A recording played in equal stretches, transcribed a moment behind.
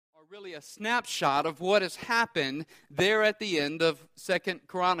really a snapshot of what has happened there at the end of 2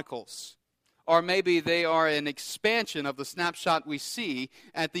 Chronicles. Or maybe they are an expansion of the snapshot we see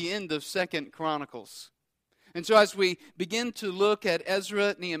at the end of 2 Chronicles. And so as we begin to look at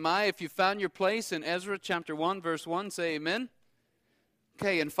Ezra, Nehemiah, if you found your place in Ezra chapter 1, verse 1, say amen.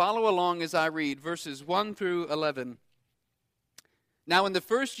 Okay, and follow along as I read verses 1 through 11. Now in the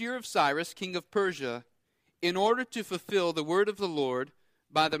first year of Cyrus, king of Persia, in order to fulfill the word of the Lord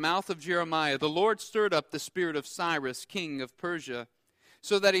by the mouth of Jeremiah, the Lord stirred up the spirit of Cyrus, king of Persia,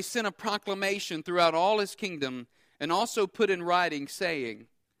 so that he sent a proclamation throughout all his kingdom, and also put in writing, saying,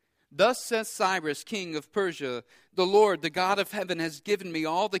 Thus says Cyrus, king of Persia, the Lord, the God of heaven, has given me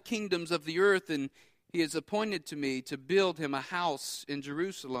all the kingdoms of the earth, and he has appointed to me to build him a house in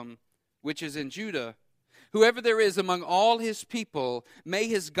Jerusalem, which is in Judah. Whoever there is among all his people, may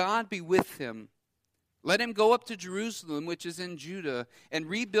his God be with him. Let him go up to Jerusalem, which is in Judah, and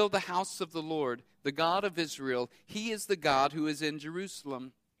rebuild the house of the Lord, the God of Israel. He is the God who is in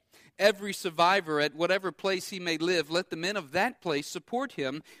Jerusalem. Every survivor at whatever place he may live, let the men of that place support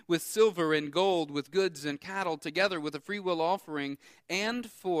him with silver and gold, with goods and cattle, together with a freewill offering, and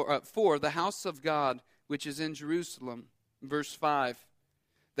for the house of God, which is in Jerusalem. Verse 5.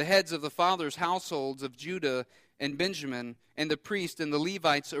 The heads of the fathers' households of Judah and Benjamin, and the priests and the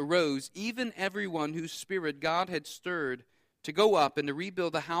Levites arose, even everyone whose spirit God had stirred, to go up and to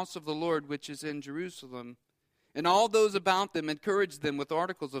rebuild the house of the Lord which is in Jerusalem. And all those about them encouraged them with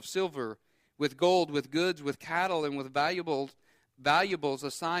articles of silver, with gold, with goods, with cattle, and with valuables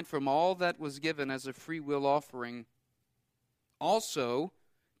aside from all that was given as a freewill offering. Also,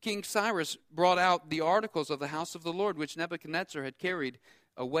 King Cyrus brought out the articles of the house of the Lord, which Nebuchadnezzar had carried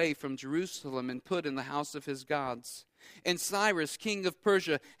away from Jerusalem and put in the house of his gods. And Cyrus, king of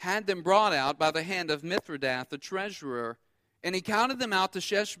Persia, had them brought out by the hand of Mithredath, the treasurer, and he counted them out to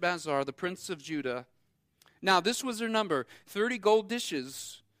Sheshbazzar, the prince of Judah. Now this was their number: 30 gold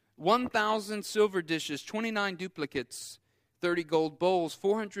dishes, 1,000 silver dishes, 29 duplicates, 30 gold bowls,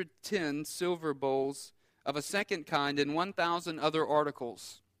 410 silver bowls of a second kind, and 1,000 other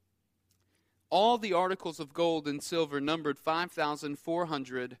articles. All the articles of gold and silver numbered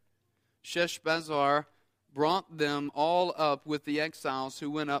 5,400. Sheshbazzar brought them all up with the exiles who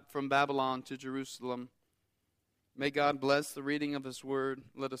went up from Babylon to Jerusalem. May God bless the reading of his word.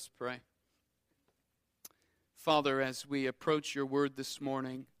 Let us pray. Father, as we approach your word this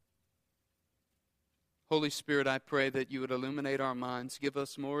morning, Holy Spirit, I pray that you would illuminate our minds. Give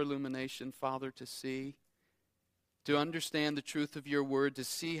us more illumination, Father, to see, to understand the truth of your word, to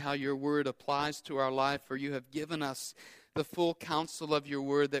see how your word applies to our life. For you have given us the full counsel of your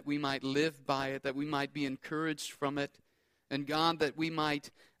word, that we might live by it, that we might be encouraged from it. And God, that we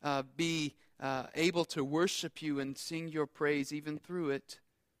might be able to worship you and sing your praise even through it.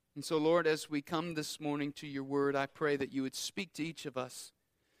 And so, Lord, as we come this morning to your word, I pray that you would speak to each of us.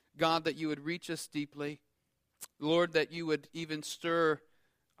 God, that you would reach us deeply. Lord, that you would even stir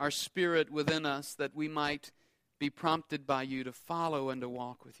our spirit within us, that we might be prompted by you to follow and to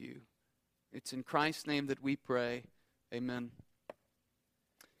walk with you. It's in Christ's name that we pray. Amen.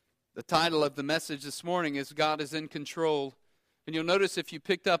 The title of the message this morning is God is in Control. And you'll notice if you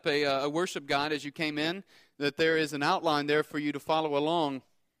picked up a worship guide as you came in, that there is an outline there for you to follow along.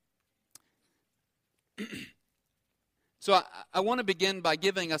 So I want to begin by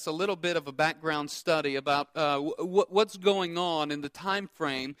giving us a little bit of a background study about what's going on in the time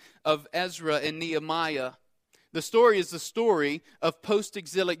frame of Ezra and Nehemiah. The story is the story of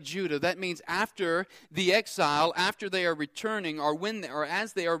post-exilic Judah. That means after the exile, after they are returning, or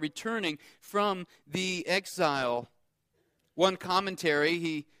as they are returning from the exile. One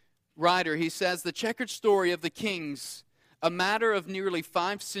commentary, writer, he says, the checkered story of the kings, a matter of nearly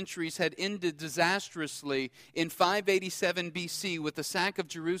 5 centuries, had ended disastrously in 587 BC with the sack of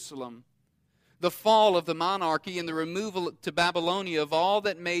Jerusalem, the fall of the monarchy, and the removal to Babylonia of all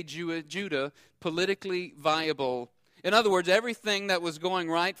that made Judah politically viable. In other words, everything that was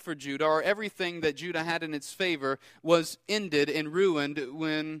going right for Judah, or everything that Judah had in its favor, was ended and ruined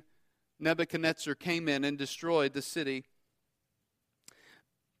when Nebuchadnezzar came in and destroyed the city.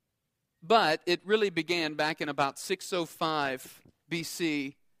 But it really began back in about 605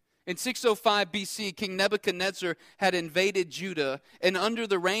 BC. In 605 BC, King Nebuchadnezzar had invaded Judah, and under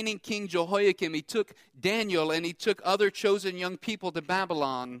the reigning King Jehoiakim, he took Daniel and he took other chosen young people to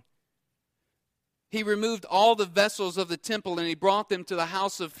Babylon. He removed all the vessels of the temple and he brought them to the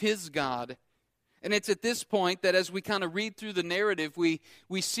house of his God. And it's at this point that as we kind of read through the narrative, we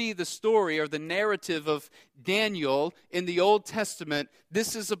see the story or the narrative of Daniel in the Old Testament.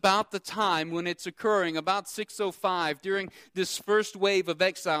 This is about the time when it's occurring, about 605, during this first wave of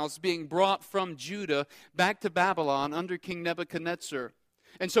exiles being brought from Judah back to Babylon under King Nebuchadnezzar.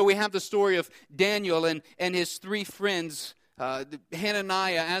 And so we have the story of Daniel and his three friends,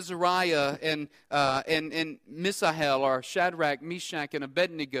 Hananiah, Azariah, and Mishael, or Shadrach, Meshach, and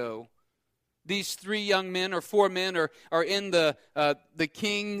Abednego. These three young men, or four men, are in the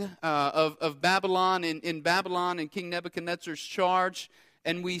king of Babylon, in Babylon, in King Nebuchadnezzar's charge.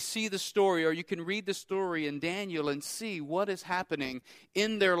 And we see the story, or you can read the story in Daniel and see what is happening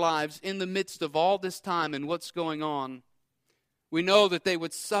in their lives in the midst of all this time and what's going on. We know that they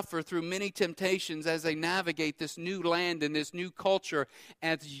would suffer through many temptations as they navigate this new land and this new culture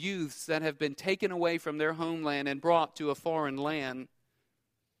as youths that have been taken away from their homeland and brought to a foreign land.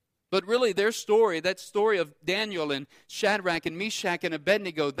 But really their story, that story of Daniel and Shadrach and Meshach and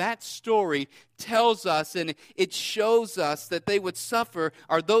Abednego, that story tells us and it shows us that they would suffer,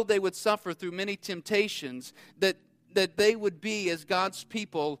 or though they would suffer through many temptations, that they would be, as God's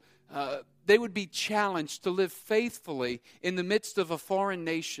people, they would be challenged to live faithfully in the midst of a foreign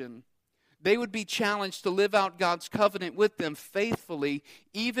nation. They would be challenged to live out God's covenant with them faithfully,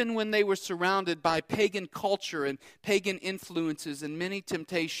 even when they were surrounded by pagan culture and pagan influences and many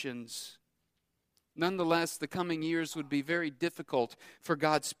temptations. Nonetheless, the coming years would be very difficult for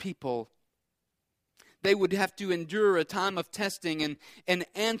God's people. They would have to endure a time of testing and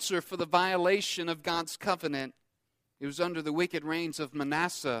answer for the violation of God's covenant. It was under the wicked reigns of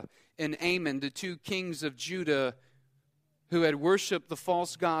Manasseh and Amon, the two kings of Judah, who had worshipped the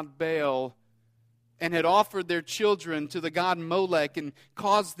false god Baal and had offered their children to the god Molech and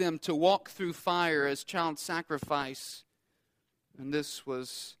caused them to walk through fire as child sacrifice. And this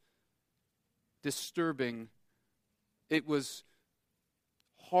was disturbing. It was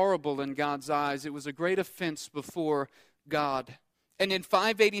horrible in God's eyes. It was a great offense before God. And in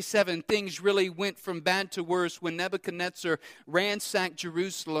 587, things really went from bad to worse when Nebuchadnezzar ransacked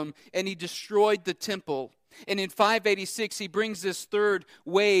Jerusalem and he destroyed the temple. And in 586, he brings this third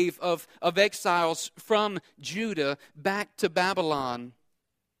wave of exiles from Judah back to Babylon.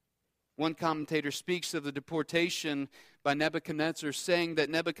 One commentator speaks of the deportation by Nebuchadnezzar, saying that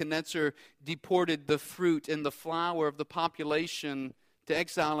Nebuchadnezzar deported the fruit and the flower of the population to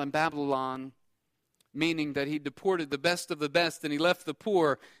exile in Babylon, meaning that he deported the best of the best and he left the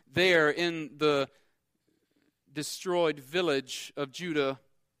poor there in the destroyed village of Judah.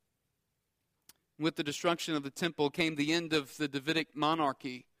 With the destruction of the temple came the end of the Davidic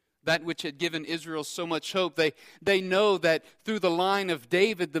monarchy, that which had given Israel so much hope. They know that through the line of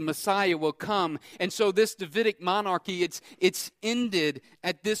David, the Messiah will come. And so this Davidic monarchy, it's ended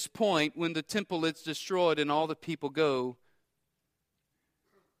at this point when the temple is destroyed and all the people go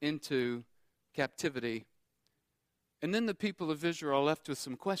into captivity. And then the people of Israel are left with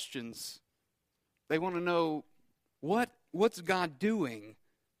some questions. They want to know, what's God doing?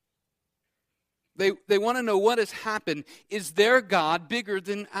 They want to know what has happened. Is their God bigger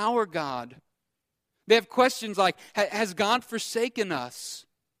than our God? They have questions like, has God forsaken us?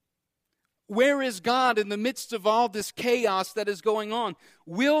 Where is God in the midst of all this chaos that is going on?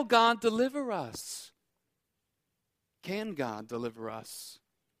 Will God deliver us? Can God deliver us?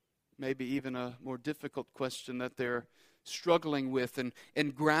 Maybe even a more difficult question that they're struggling with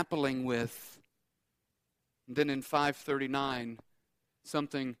and grappling with. And then in 539,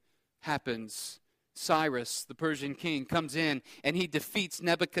 something happens. Cyrus, the Persian king, comes in and he defeats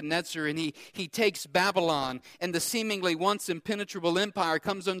Nebuchadnezzar and he takes Babylon, and the seemingly once impenetrable empire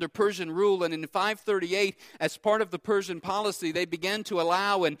comes under Persian rule. And in 538, as part of the Persian policy, they began to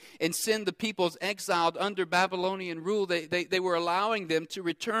allow and send the peoples exiled under Babylonian rule. They were allowing them to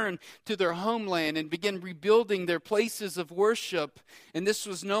return to their homeland and begin rebuilding their places of worship. And this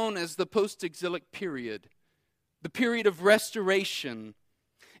was known as the post-exilic period, the period of restoration.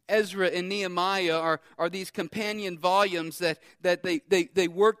 Ezra and Nehemiah are these companion volumes that they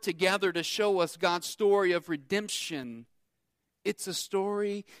work together to show us God's story of redemption. It's a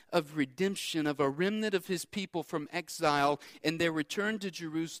story of redemption of a remnant of His people from exile and their return to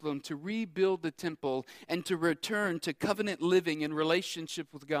Jerusalem to rebuild the temple and to return to covenant living in relationship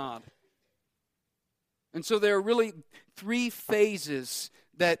with God. And so there are really three phases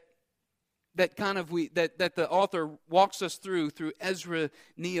that the author walks us through Ezra,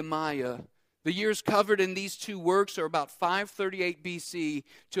 Nehemiah. The years covered in these two works are about 538 BC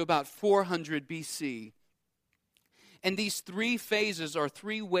to about 400 BC. And these three phases are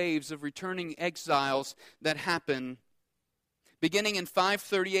three waves of returning exiles that happen. Beginning in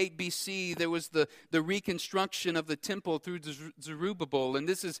 538 BC, there was the reconstruction of the temple through Zerubbabel. And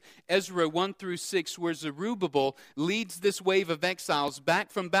this is Ezra 1 through 6, where Zerubbabel leads this wave of exiles back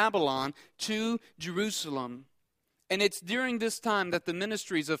from Babylon to Jerusalem. And it's during this time that the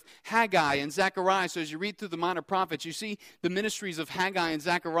ministries of Haggai and Zechariah, so as you read through the minor prophets, you see the ministries of Haggai and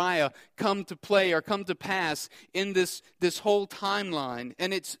Zechariah come to play or come to pass in this whole timeline.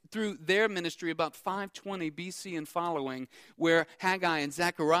 And it's through their ministry about 520 BC and following where Haggai and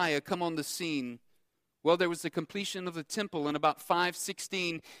Zechariah come on the scene. Well, there was the completion of the temple in about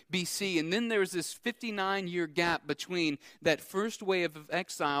 516 BC, and then there was this 59-year gap between that first wave of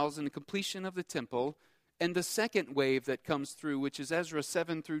exiles and the completion of the temple and the second wave that comes through, which is Ezra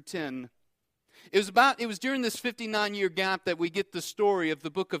 7 through 10. It was during this 59-year gap that we get the story of the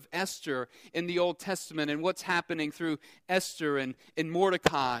book of Esther in the Old Testament and what's happening through Esther and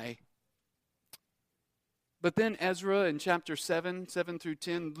Mordecai. But then Ezra in chapter 7 through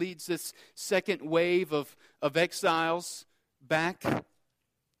 10, leads this second wave of exiles back.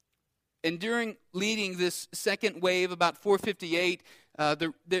 And during leading this second wave, about 458,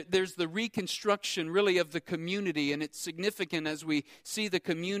 there's the reconstruction really of the community, and it's significant as we see the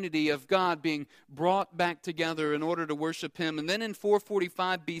community of God being brought back together in order to worship Him. And then in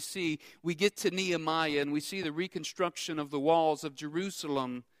 445 BC, we get to Nehemiah, and we see the reconstruction of the walls of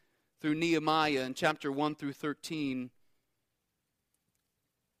Jerusalem through Nehemiah in chapter 1 through 13.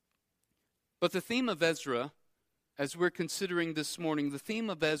 But the theme of Ezra, as we're considering this morning, the theme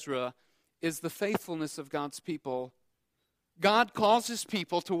of Ezra is the faithfulness of God's people. God calls His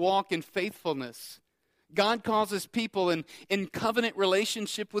people to walk in faithfulness. God calls His people in covenant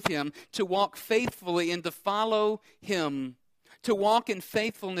relationship with Him to walk faithfully and to follow Him, to walk in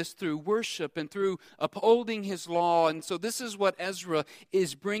faithfulness through worship and through upholding His law. And so this is what Ezra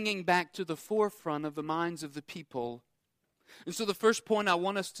is bringing back to the forefront of the minds of the people. And so the first point I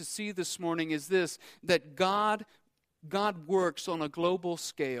want us to see this morning is this, that God works on a global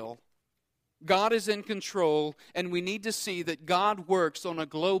scale. God is in control, and we need to see that God works on a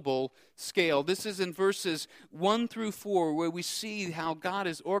global scale. This is in verses 1 through 4, where we see how God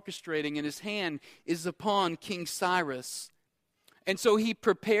is orchestrating, and His hand is upon King Cyrus. And so He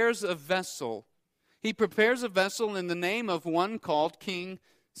prepares a vessel. He prepares a vessel in the name of one called King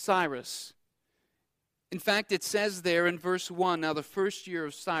Cyrus. In fact, it says there in verse 1, now the first year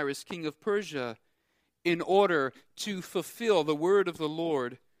of Cyrus, king of Persia, in order to fulfill the word of the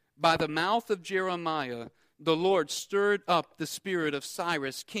Lord, by the mouth of Jeremiah, the Lord stirred up the spirit of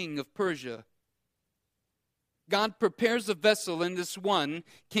Cyrus, king of Persia. God prepares a vessel in this one,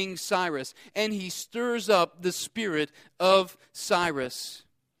 King Cyrus, and He stirs up the spirit of Cyrus.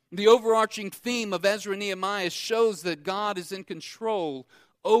 The overarching theme of Ezra and Nehemiah shows that God is in control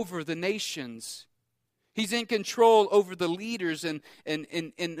over the nations. He's in control over the leaders and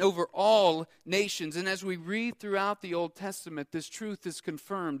over all nations. And as we read throughout the Old Testament, this truth is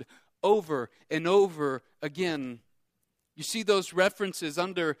confirmed over and over again. You see those references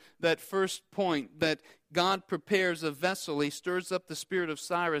under that first point, that God prepares a vessel. He stirs up the spirit of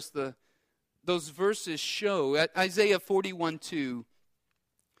Cyrus. Those verses show, Isaiah 41:2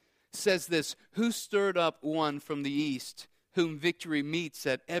 says this, "Who stirred up one from the east, whom victory meets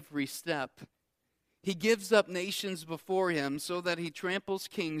at every step? He gives up nations before Him so that He tramples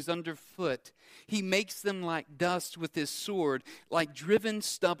kings underfoot. He makes them like dust with His sword, like driven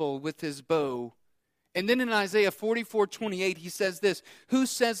stubble with His bow." And then in Isaiah 44:28, He says this, "Who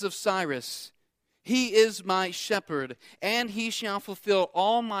says of Cyrus, He is my shepherd, and He shall fulfill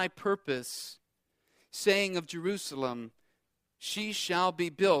all my purpose, saying of Jerusalem, she shall be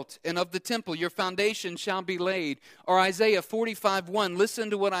built, and of the temple your foundation shall be laid." Or Isaiah 45:1,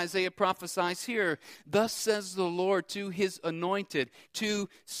 listen to what Isaiah prophesies here. "Thus says the Lord to His anointed, to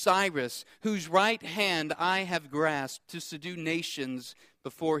Cyrus, whose right hand I have grasped, to subdue nations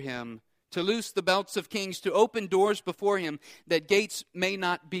before him, to loose the belts of kings, to open doors before him, that gates may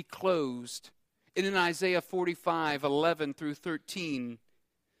not be closed." And in Isaiah 45:11 through 13,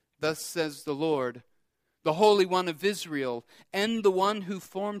 "Thus says the Lord, the Holy One of Israel, and the one who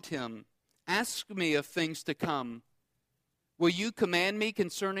formed Him, ask me of things to come. Will you command me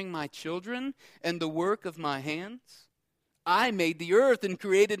concerning my children and the work of my hands? I made the earth and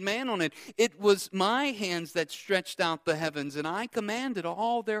created man on it. It was my hands that stretched out the heavens, and I commanded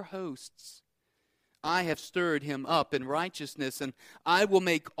all their hosts. I have stirred him up in righteousness, and I will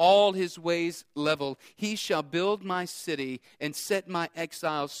make all his ways level. He shall build my city and set my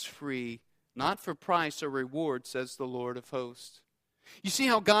exiles free. Not for price or reward, says the Lord of hosts." You see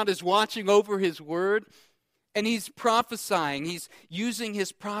how God is watching over His word? And he's prophesying. He's using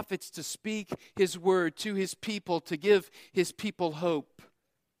his prophets to speak his word to his people, to give his people hope.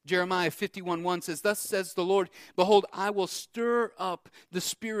 Jeremiah 51:1 says, "Thus says the Lord, behold, I will stir up the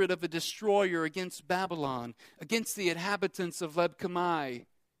spirit of a destroyer against Babylon, against the inhabitants of Leb-Kamai."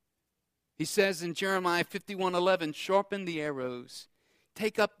 He says in Jeremiah 51:11, "Sharpen the arrows,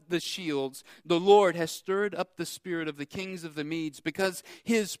 take up the shields. The Lord has stirred up the spirit of the kings of the Medes, because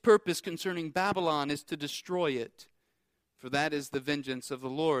his purpose concerning Babylon is to destroy it. For that is the vengeance of the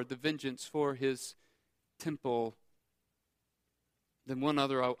Lord, the vengeance for his temple." Then one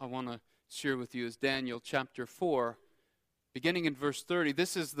other I want to share with you is Daniel chapter 4. Beginning in verse 30,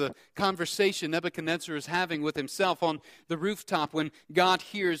 this is the conversation Nebuchadnezzar is having with himself on the rooftop when God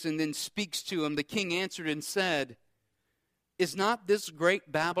hears and then speaks to him. The king answered and said, "Is not this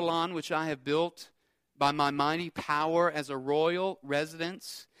great Babylon which I have built by my mighty power as a royal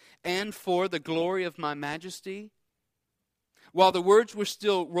residence and for the glory of my majesty?" While the words were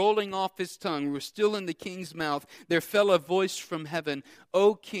still rolling off his tongue, were still in the king's mouth, there fell a voice from heaven,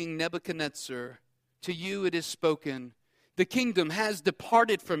 "O King Nebuchadnezzar, to you it is spoken. The kingdom has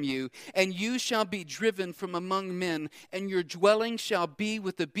departed from you, and you shall be driven from among men, and your dwelling shall be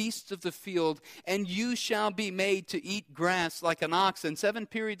with the beasts of the field, and you shall be made to eat grass like an ox, and 7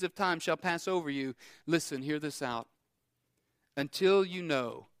 periods of time shall pass over you." Listen, hear this out. "Until you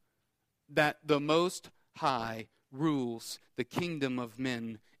know that the Most High rules the kingdom of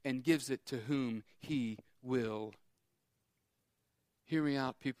men and gives it to whom he will." Hear me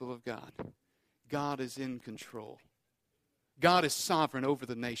out, people of God. God is in control. God is sovereign over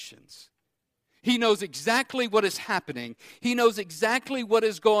the nations. He knows exactly what is happening. He knows exactly what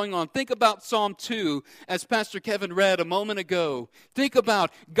is going on. Think about Psalm 2, as Pastor Kevin read a moment ago. Think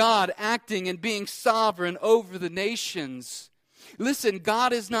about God acting and being sovereign over the nations. Listen,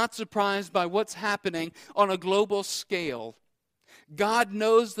 God is not surprised by what's happening on a global scale. God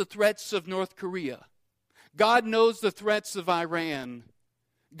knows the threats of North Korea. God knows the threats of Iran.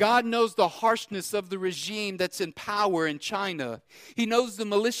 God knows the harshness of the regime that's in power in China. He knows the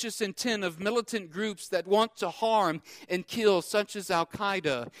malicious intent of militant groups that want to harm and kill, such as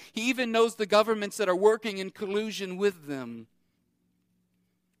Al-Qaeda. He even knows the governments that are working in collusion with them.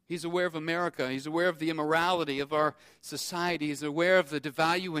 He's aware of America. He's aware of the immorality of our society. He's aware of the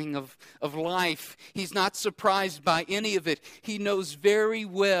devaluing of life. He's not surprised by any of it. He knows very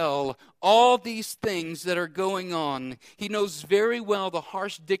well all these things that are going on. He knows very well the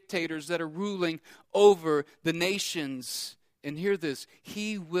harsh dictators that are ruling over the nations. And hear this,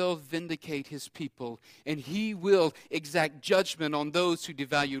 he will vindicate his people, and he will exact judgment on those who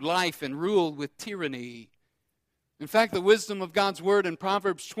devalue life and rule with tyranny. In fact, the wisdom of God's word in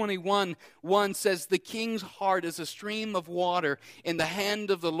Proverbs 21:1 says, "The king's heart is a stream of water in the hand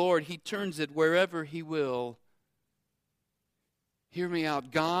of the Lord. He turns it wherever he will." Hear me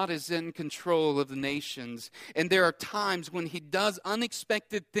out. God is in control of the nations. And there are times when he does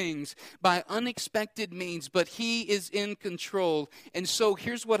unexpected things by unexpected means, but he is in control. And so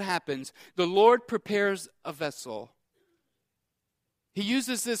here's what happens. The Lord prepares a vessel. He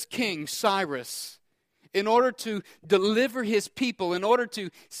uses this king, Cyrus, in order to deliver his people, in order to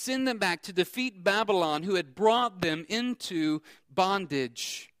send them back to defeat Babylon, who had brought them into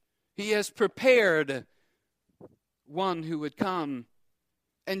bondage. He has prepared one who would come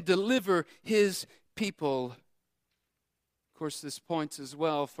and deliver his people. Of course, this points as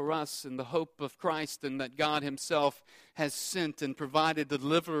well for us in the hope of Christ, and that God himself has sent and provided a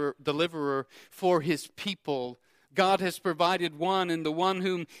deliverer for his people. God has provided one, and the one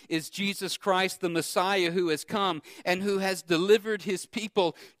whom is Jesus Christ, the Messiah, who has come and who has delivered his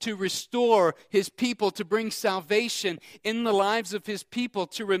people, to restore his people, to bring salvation in the lives of his people,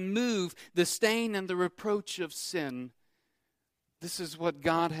 to remove the stain and the reproach of sin. This is what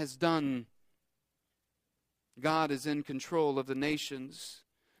God has done. God is in control of the nations.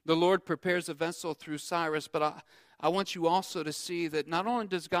 The Lord prepares a vessel through Cyrus, but I want you also to see that not only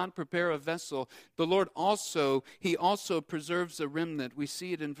does God prepare a vessel, the Lord he also preserves a remnant. We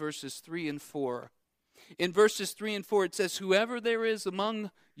see it in verses 3 and 4. In verses 3 and 4 it says, "Whoever there is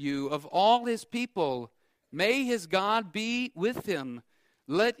among you of all his people, may his God be with him.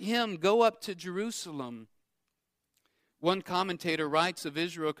 Let him go up to Jerusalem." One commentator writes of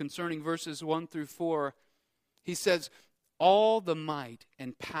Israel concerning verses 1 through 4. He says, "All the might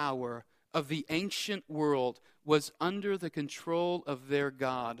and power of the ancient world was under the control of their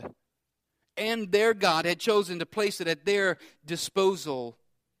God. And their God had chosen to place it at their disposal.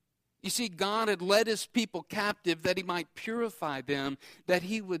 You see, God had led his people captive that he might purify them, that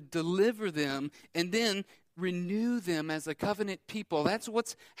he would deliver them, and then renew them as a covenant people. That's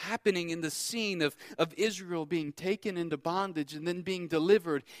what's happening in the scene of Israel being taken into bondage and then being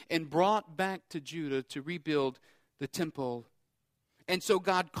delivered and brought back to Judah to rebuild the temple. And so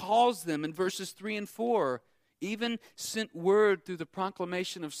God calls them in verses 3 and 4, even sent word through the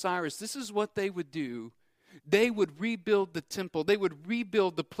proclamation of Cyrus. This is what they would do. They would rebuild the temple. They would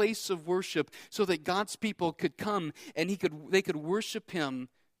rebuild the place of worship so that God's people could come and they could worship him.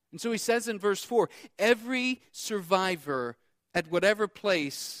 And so he says in verse 4, every survivor at whatever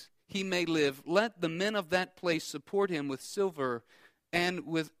place he may live, let the men of that place support him with silver and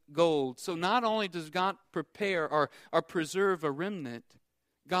with gold. So not only does God prepare or preserve a remnant,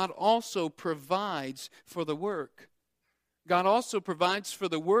 God also provides for the work. God also provides for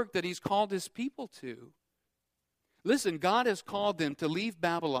the work that he's called his people to. Listen, God has called them to leave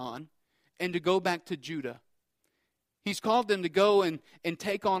Babylon and to go back to Judah. He's called them to go and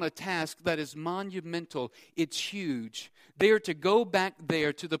take on a task that is monumental. It's huge. They are to go back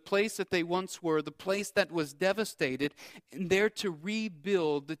there to the place that they once were, the place that was devastated, and they're to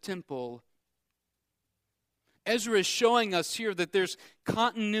rebuild the temple. Ezra is showing us here that there's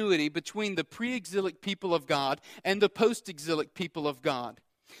continuity between the pre-exilic people of God and the post-exilic people of God.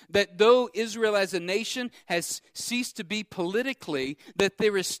 That though Israel as a nation has ceased to be politically, that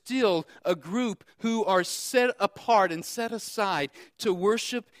there is still a group who are set apart and set aside to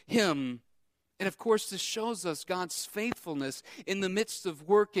worship him. And of course, this shows us God's faithfulness in the midst of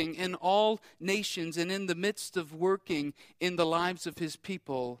working in all nations and in the midst of working in the lives of his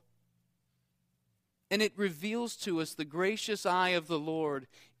people. And it reveals to us the gracious eye of the Lord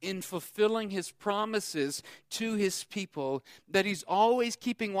in fulfilling his promises to his people, that he's always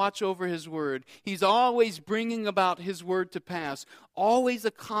keeping watch over his word. He's always bringing about his word to pass, always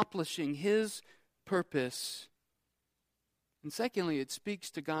accomplishing his purpose. And secondly, it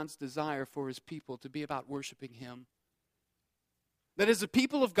speaks to God's desire for his people to be about worshiping him. That as a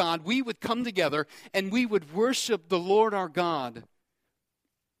people of God, we would come together and we would worship the Lord our God.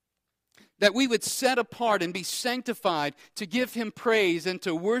 That we would set apart and be sanctified to give him praise and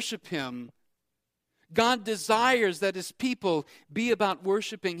to worship him. God desires that his people be about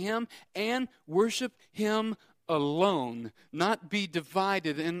worshiping him and worship him alone. Not be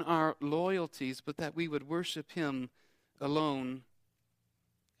divided in our loyalties, but that we would worship him alone.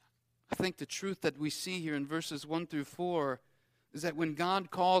 I think the truth that we see here in verses 1 through 4 is that when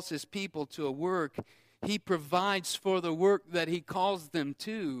God calls his people to a work, he provides for the work that he calls them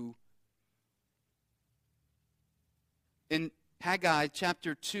to. In Haggai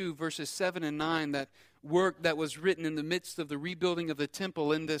chapter 2, verses 7 and 9, that work that was written in the midst of the rebuilding of the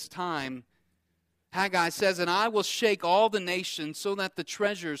temple in this time, Haggai says, "And I will shake all the nations so that the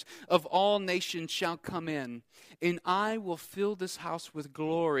treasures of all nations shall come in. And I will fill this house with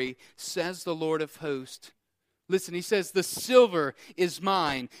glory, says the Lord of hosts." Listen, he says, "The silver is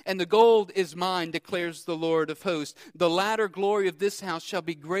mine, and the gold is mine, declares the Lord of hosts. The latter glory of this house shall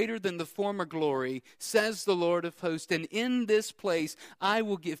be greater than the former glory, says the Lord of hosts. And in this place I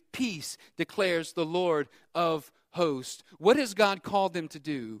will give peace, declares the Lord of hosts." What has God called them to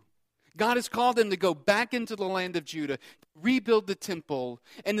do? God has called them to go back into the land of Judah, rebuild the temple.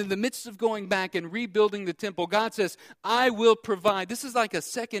 And in the midst of going back and rebuilding the temple, God says, "I will provide." This is like a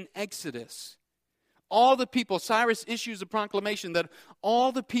second Exodus. All the people, Cyrus issues a proclamation that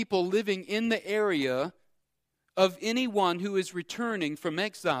all the people living in the area of anyone who is returning from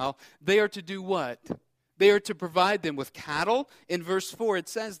exile, they are to do what? They are to provide them with cattle. In verse 4 it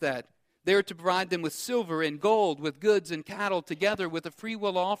says that. They are to provide them with silver and gold, with goods and cattle, together with a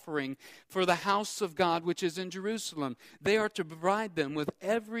freewill offering for the house of God which is in Jerusalem. They are to provide them with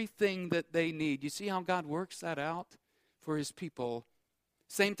everything that they need. You see how God works that out for his people?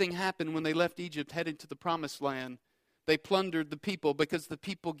 Same thing happened when they left Egypt, headed to the promised land. They plundered the people because the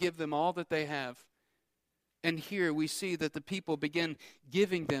people give them all that they have. And here we see that the people begin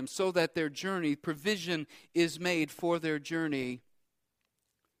giving them so that their journey, provision is made for their journey.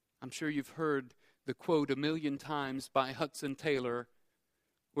 I'm sure you've heard the quote a million times by Hudson Taylor,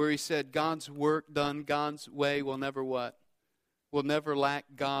 where he said, "God's work done God's way will never what? Will never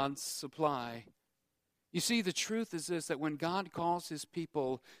lack God's supply." You see, the truth is this, that when God calls his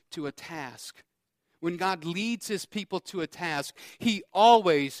people to a task, when God leads his people to a task, he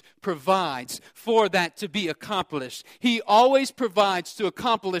always provides for that to be accomplished. He always provides to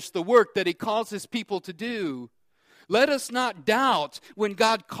accomplish the work that he calls his people to do. Let us not doubt when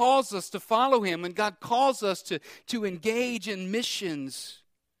God calls us to follow him, when God calls us to engage in missions.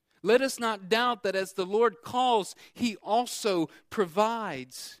 Let us not doubt that as the Lord calls, he also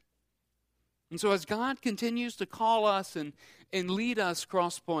provides. And so as God continues to call us and lead us,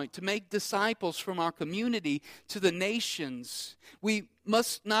 Crosspoint, to make disciples from our community to the nations, we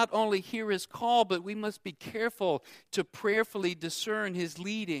must not only hear His call, but we must be careful to prayerfully discern His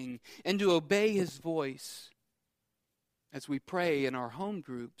leading and to obey His voice. As we pray in our home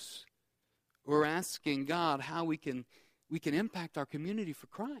groups, we're asking God how we can impact our community for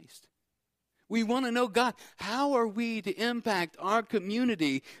Christ. We want to know, God, how are we to impact our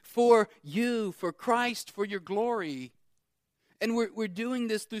community for you, for Christ, for your glory? And we're doing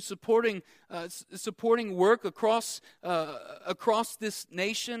this through supporting work across this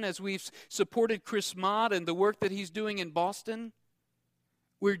nation, as we've supported Chris Mott and the work that he's doing in Boston.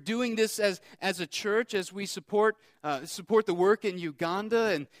 We're doing this as a church, as we support the work in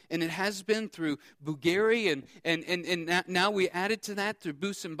Uganda, and it has been through Bugari, and now we added to that through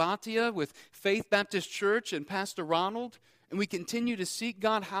Busambatia with Faith Baptist Church and Pastor Ronald. And we continue to seek,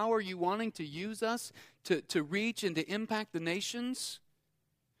 God, how are you wanting to use us to reach and to impact the nations?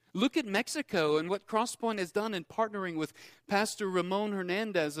 Look at Mexico and what Crosspoint has done in partnering with Pastor Ramon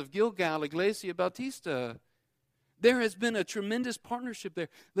Hernandez of Gilgal Iglesia Bautista. There has been a tremendous partnership there.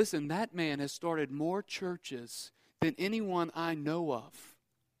 Listen, that man has started more churches than anyone I know of.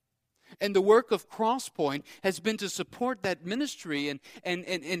 And the work of Crosspoint has been to support that ministry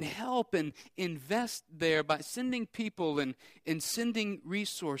and help and invest there by sending people and sending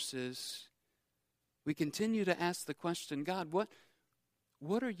resources. We continue to ask the question, God,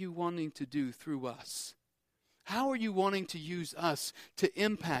 what are you wanting to do through us? How are you wanting to use us to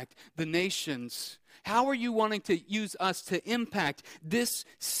impact the nations? How are you wanting to use us to impact this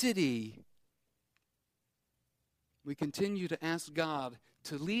city? We continue to ask God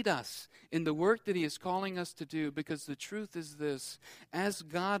to lead us in the work that He is calling us to do, because the truth is this: as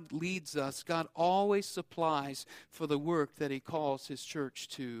God leads us, God always supplies for the work that He calls His church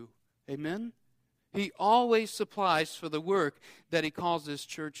to. Amen? He always supplies for the work that He calls His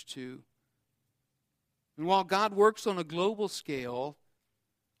church to. And while God works on a global scale,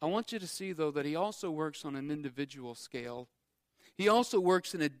 I want you to see, though, that He also works on an individual scale. He also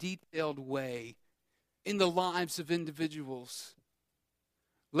works in a detailed way in the lives of individuals.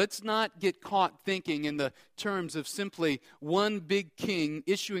 Let's not get caught thinking in the terms of simply one big king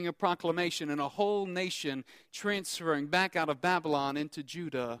issuing a proclamation and a whole nation transferring back out of Babylon into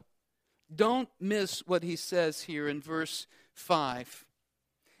Judah. Don't miss what he says here in verse 5.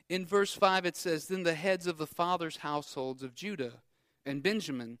 In verse 5 it says, "Then the heads of the fathers' households of Judah and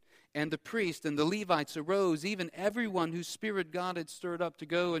Benjamin and the priests and the Levites arose, even everyone whose spirit God had stirred up to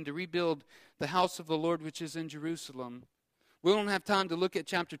go and to rebuild the house of the Lord which is in Jerusalem." We don't have time to look at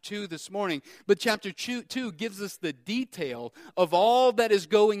chapter 2 this morning, but chapter 2 gives us the detail of all that is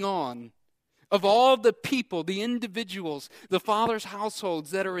going on, of all the people, the individuals, the fathers'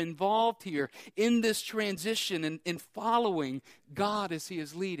 households that are involved here in this transition and in following God as He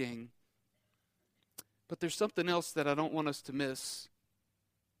is leading. But there's something else that I don't want us to miss.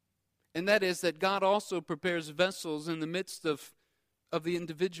 And that is that God also prepares vessels in the midst of the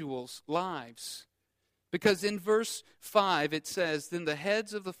individuals' lives. Because in verse 5 it says, "Then the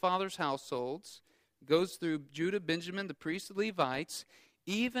heads of the fathers' households," goes through Judah, Benjamin, the priests, the Levites,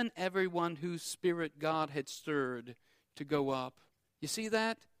 "even everyone whose spirit God had stirred to go up." You see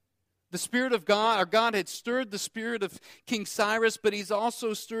that? The Spirit of God, or God had stirred the spirit of King Cyrus, but He's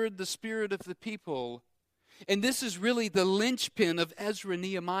also stirred the spirit of the people. And this is really the linchpin of Ezra and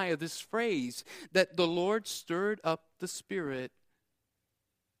Nehemiah, this phrase, that the Lord stirred up the Spirit.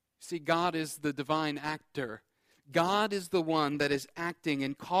 See, God is the divine actor. God is the one that is acting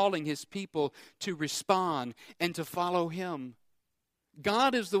and calling His people to respond and to follow Him.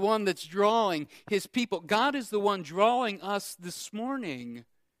 God is the one that's drawing His people. God is the one drawing us this morning.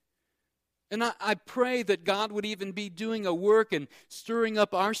 And I pray that God would even be doing a work and stirring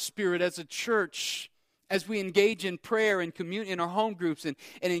up our spirit as a church as we engage in prayer and in our home groups and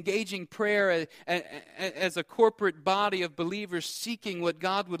engaging prayer as a corporate body of believers seeking what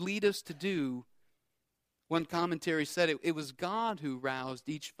God would lead us to do. One commentary said it was God who roused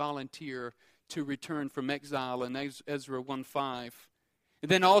each volunteer to return from exile in Ezra 1:5. And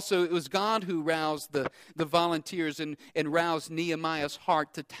then also it was God who roused the volunteers and roused Nehemiah's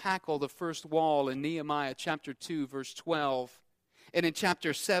heart to tackle the first wall in Nehemiah chapter 2, verse 12. And in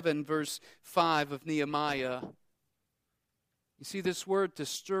chapter 7, verse 5 of Nehemiah, you see this word, to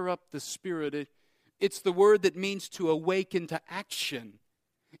stir up the spirit. It's the word that means to awaken to action.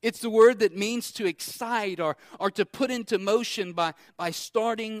 It's the word that means to excite or to put into motion by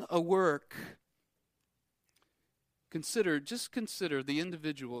starting a work. Consider the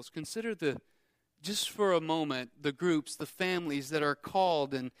individuals. Consider just for a moment, the groups, the families that are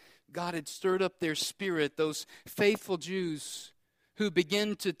called and God had stirred up their spirit, those faithful Jews who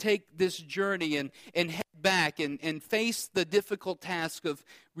begin to take this journey and head back and face the difficult task of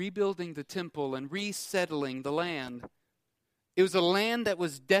rebuilding the temple and resettling the land. It was a land that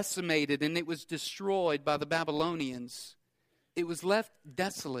was decimated and it was destroyed by the Babylonians. It was left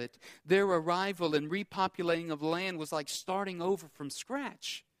desolate. Their arrival and repopulating of the land was like starting over from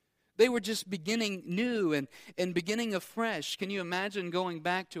scratch. They were just beginning new and beginning afresh. Can you imagine going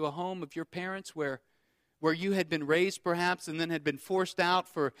back to a home of your parents where you had been raised perhaps and then had been forced out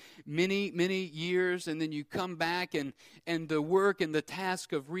for many, many years, and then you come back and the work and the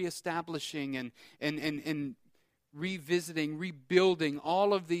task of reestablishing and revisiting, rebuilding,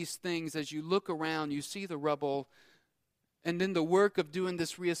 all of these things. As you look around, you see the rubble, and then the work of doing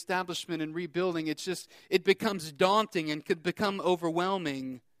this reestablishment and rebuilding, it becomes daunting and could become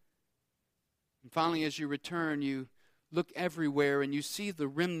overwhelming. And finally, as you return, you look everywhere and you see the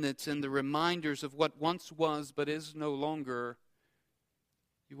remnants and the reminders of what once was but is no longer.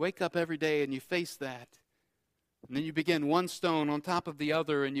 You wake up every day and you face that. And then you begin one stone on top of the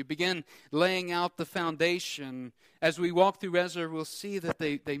other, and you begin laying out the foundation. As we walk through Ezra, we'll see that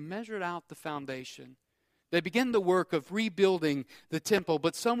they measured out the foundation. They begin the work of rebuilding the temple,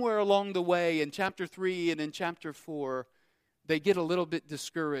 but somewhere along the way, in chapter 3 and in chapter 4, they get a little bit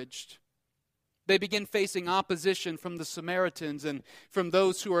discouraged. They begin facing opposition from the Samaritans and from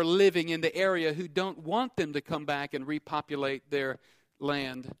those who are living in the area who don't want them to come back and repopulate their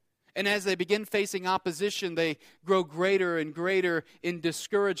land. And as they begin facing opposition, they grow greater and greater in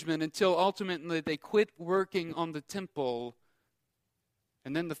discouragement until ultimately they quit working on the temple.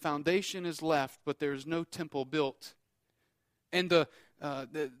 And then the foundation is left, but there's no temple built. And the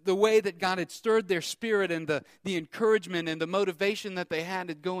way that God had stirred their spirit and the encouragement and the motivation that they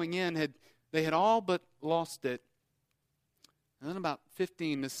had going in, they had all but lost it. And then about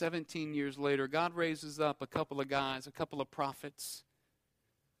 15 to 17 years later, God raises up a couple of guys, a couple of prophets.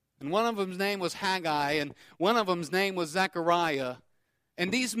 And one of them's name was Haggai, and one of them's name was Zechariah.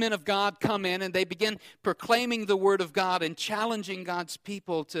 And these men of God come in and they begin proclaiming the word of God and challenging God's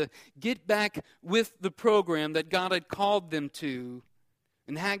people to get back with the program that God had called them to.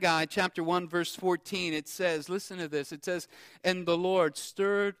 In Haggai chapter 1 verse 14 it says, listen to this, it says, "And the Lord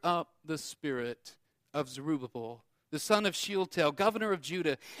stirred up the spirit of Zerubbabel, the son of Shealtiel, governor of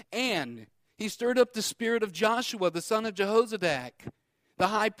Judah, and he stirred up the spirit of Joshua, the son of Jehozadak, the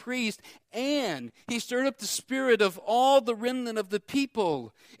high priest, and he stirred up the spirit of all the remnant of the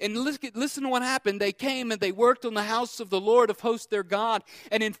people." And listen to what happened. They came and they worked on the house of the Lord of hosts their God.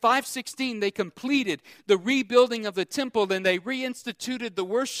 And in 516 they completed the rebuilding of the temple and they reinstituted the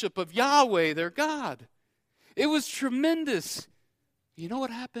worship of Yahweh their God. It was tremendous. You know what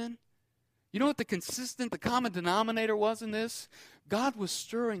happened? You know what the common denominator was in this? God was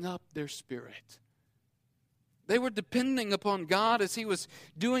stirring up their spirit. They were depending upon God as He was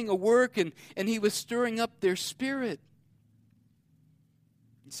doing a work and He was stirring up their spirit.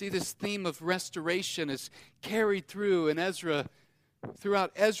 You see, this theme of restoration is carried through in Ezra,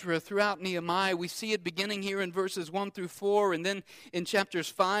 throughout Nehemiah. We see it beginning here in verses 1 through 4, and then in chapters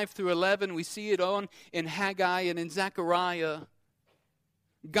 5 through 11, we see it on in Haggai and in Zechariah.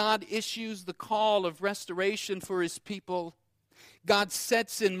 God issues the call of restoration for His people. God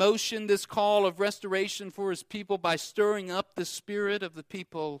sets in motion this call of restoration for His people by stirring up the spirit of the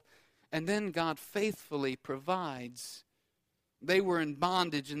people. And then God faithfully provides. They were in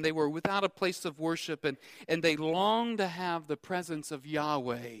bondage and they were without a place of worship, and they longed to have the presence of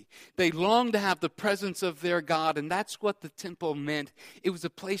Yahweh. They longed to have the presence of their God, and that's what the temple meant. It was a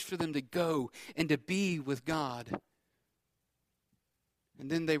place for them to go and to be with God. And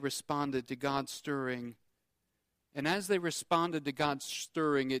then they responded to God's stirring. And as they responded to God's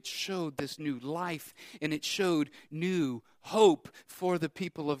stirring, it showed this new life and it showed new hope for the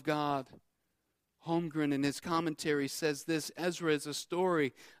people of God. Holmgren in his commentary says this: Ezra is a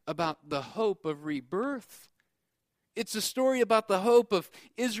story about the hope of rebirth. It's a story about the hope of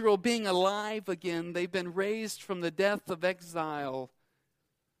Israel being alive again. They've been raised from the death of exile.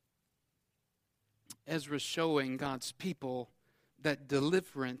 Ezra's showing God's people that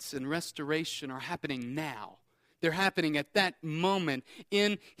deliverance and restoration are happening now. They're happening at that moment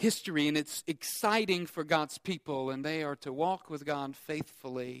in history, and it's exciting for God's people, and they are to walk with God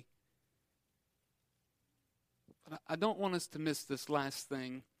faithfully. But I don't want us to miss this last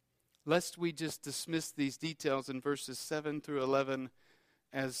thing, lest we just dismiss these details in verses 7 through 11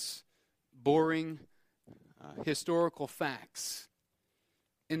 as boring historical facts.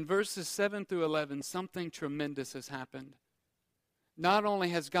 In verses 7 through 11, something tremendous has happened. Not only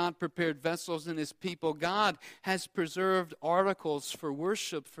has God prepared vessels in His people, God has preserved articles for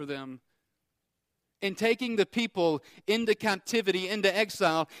worship for them. In taking the people into captivity, into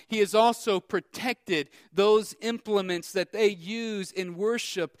exile, He has also protected those implements that they use in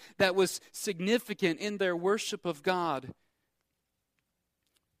worship that was significant in their worship of God.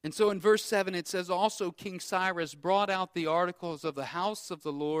 And so in verse 7 it says, also King Cyrus brought out the articles of the house of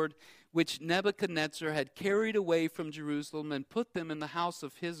the Lord, which Nebuchadnezzar had carried away from Jerusalem, and put them in the house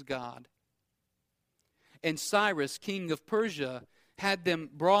of his God. And Cyrus, king of Persia, had them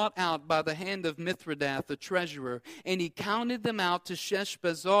brought out by the hand of Mithridath, the treasurer, and he counted them out to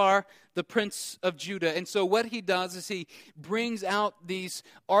Sheshbazzar, the prince of Judah. And so what he does is he brings out these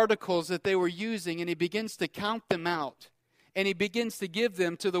articles that they were using, and he begins to count them out. And he begins to give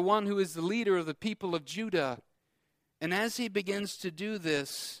them to the one who is the leader of the people of Judah. And as he begins to do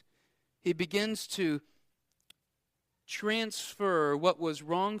this, he begins to transfer what was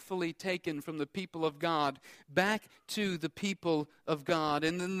wrongfully taken from the people of God back to the people of God.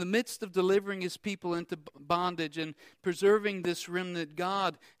 And in the midst of delivering His people into bondage and preserving this remnant,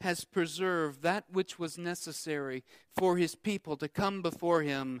 God has preserved that which was necessary for His people to come before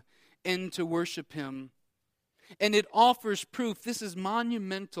Him and to worship Him. And it offers proof, this is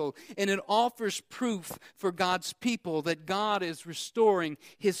monumental, and it offers proof for God's people that God is restoring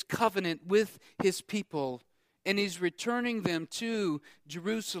His covenant with His people. And He's returning them to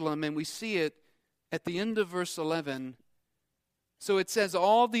Jerusalem, and we see it at the end of verse 11. So it says,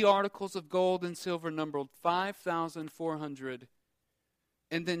 all the articles of gold and silver numbered 5,400.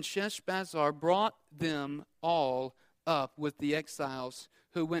 And then Sheshbazzar brought them all up with the exiles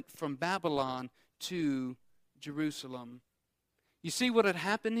who went from Babylon to Jerusalem. You see what had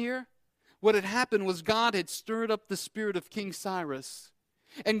happened here? What had happened was God had stirred up the spirit of King Cyrus.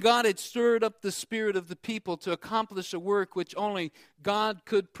 And God had stirred up the spirit of the people to accomplish a work which only God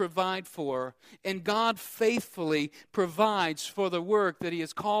could provide for. And God faithfully provides for the work that He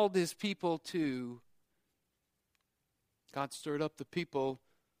has called His people to. God stirred up the people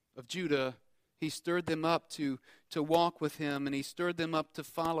of Judah. He stirred them up to walk with Him, and He stirred them up to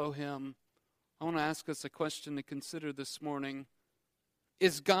follow Him. I want to ask us a question to consider this morning.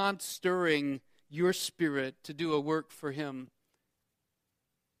 Is God stirring your spirit to do a work for Him?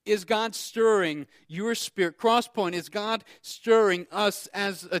 Is God stirring your spirit? Crosspoint, is God stirring us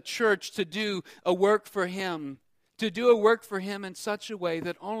as a church to do a work for Him? To do a work for Him in such a way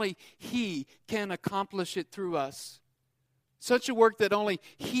that only He can accomplish it through us. Such a work that only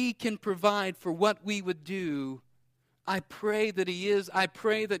He can provide for what we would do. I pray that He is. I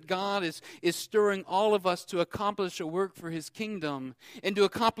pray that God is stirring all of us to accomplish a work for His kingdom and to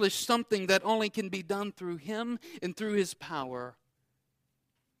accomplish something that only can be done through Him and through His power.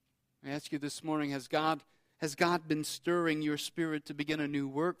 I ask you this morning, has God been stirring your spirit to begin a new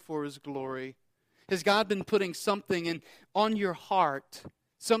work for His glory? Has God been putting something on your heart,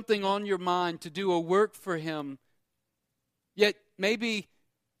 something on your mind to do a work for Him? Yet maybe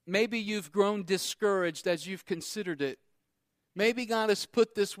you've grown discouraged as you've considered it. Maybe God has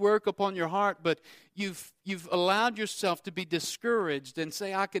put this work upon your heart, but you've allowed yourself to be discouraged and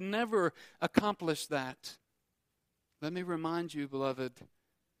say, I can never accomplish that. Let me remind you, beloved,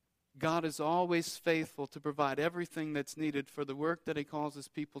 God is always faithful to provide everything that's needed for the work that He calls His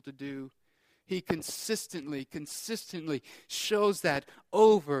people to do. He consistently shows that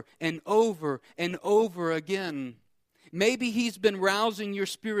over and over and over again. Maybe He's been rousing your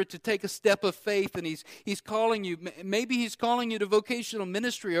spirit to take a step of faith, and He's calling you. Maybe He's calling you to vocational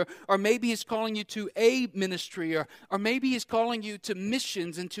ministry, or maybe He's calling you to a ministry, or maybe He's calling you to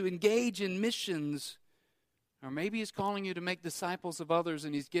missions and to engage in missions. Or maybe He's calling you to make disciples of others,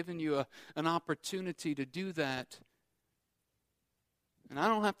 and He's given you an opportunity to do that. And I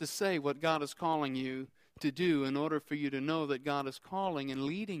don't have to say what God is calling you to do in order for you to know that God is calling and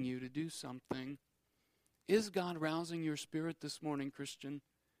leading you to do something. Is God rousing your spirit this morning, Christian?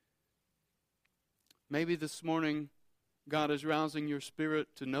 Maybe this morning God is rousing your spirit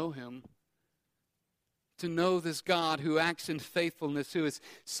to know Him. To know this God who acts in faithfulness, who is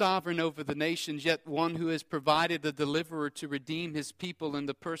sovereign over the nations, yet one who has provided a deliverer to redeem His people in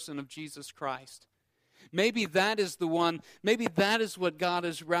the person of Jesus Christ. Maybe that is the one, maybe that is what God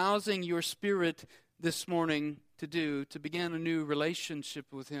is rousing your spirit this morning to do, to begin a new relationship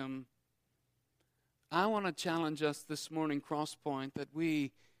with Him. I want to challenge us this morning, Crosspoint, that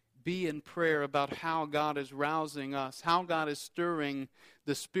we be in prayer about how God is rousing us, how God is stirring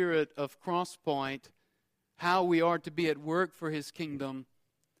the spirit of Crosspoint, how we are to be at work for His kingdom,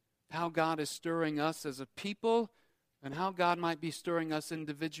 how God is stirring us as a people, and how God might be stirring us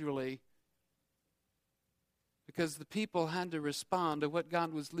individually. because the people had to respond to what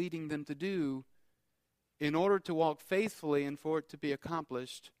God was leading them to do in order to walk faithfully and for it to be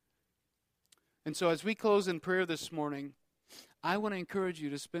accomplished. And so as we close in prayer this morning, I want to encourage you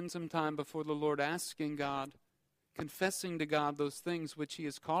to spend some time before the Lord asking God, confessing to God those things which He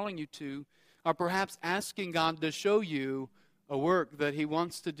is calling you to, or perhaps asking God to show you a work that He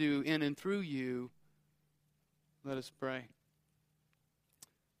wants to do in and through you. Let us pray.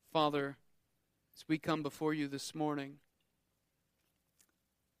 Father, as we come before you this morning,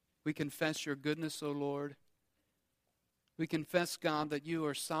 we confess your goodness, O Lord. We confess, God, that you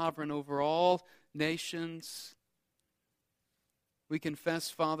are sovereign over all nations. We confess,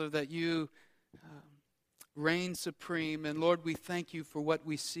 Father, that you reign supreme. And Lord, we thank you for what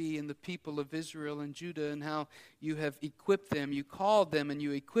we see in the people of Israel and Judah and how you have equipped them. You called them and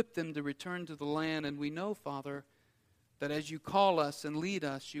you equipped them to return to the land. And we know, Father, that as you call us and lead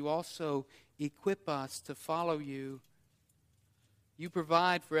us, you also equip us to follow you. You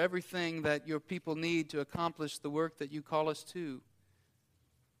provide for everything that your people need to accomplish the work that you call us to.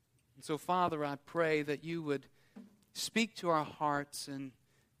 And so, Father, I pray that you would speak to our hearts and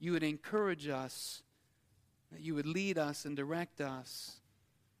you would encourage us, that you would lead us and direct us.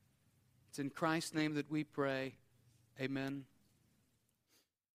 It's in Christ's name that we pray. Amen.